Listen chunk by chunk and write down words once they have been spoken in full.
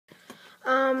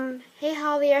Hey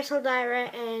Javier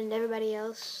Saldaria and everybody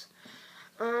else.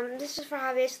 This is for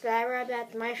Javier Saldaria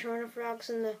about the My Sharona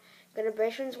frogs and the good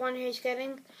vibrations one he's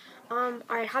getting.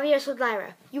 Alright, Javier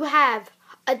Saldaria, you have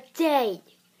a day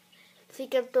to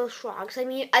get those frogs. I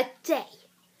mean, a day.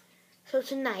 So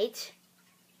tonight,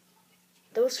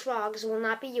 those frogs will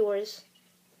not be yours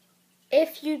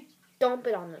if you don't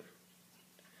bid on them.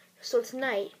 So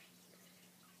tonight,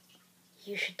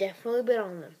 you should definitely bid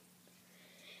on them.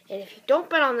 And if you don't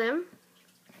bid on them,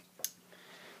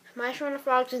 My Sharona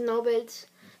frogs is no bids,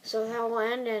 so that will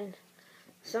end, and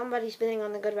somebody's bidding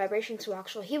on the good vibrations frog,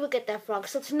 so he will get that frog.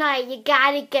 So tonight, you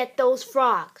gotta get those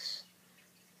frogs.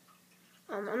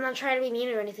 I'm not trying to be mean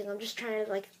or anything. I'm just trying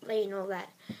to let you know that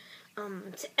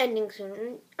it's ending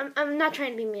soon. I'm not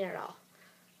trying to be mean at all,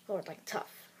 or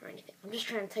tough or anything. I'm just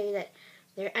trying to tell you that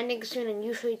they're ending soon, and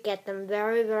you should get them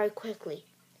very, very quickly.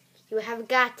 You have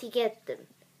got to get them.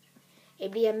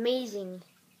 It'd be amazing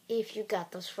if you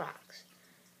got those frogs.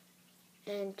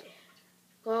 And,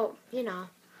 well, you know,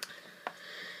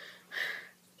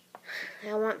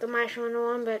 I want the My Sharona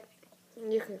one, but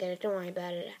you can get it. Don't worry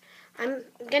about it. I'm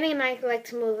getting my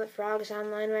to move the frogs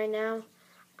online right now.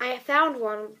 I found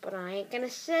one, but I ain't gonna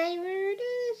say where it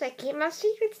is. I keep my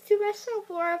secrets to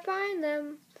myself where I find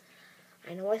them.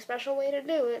 I know a special way to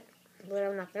do it, but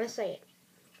I'm not gonna say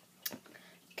it.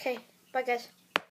 Okay, bye guys.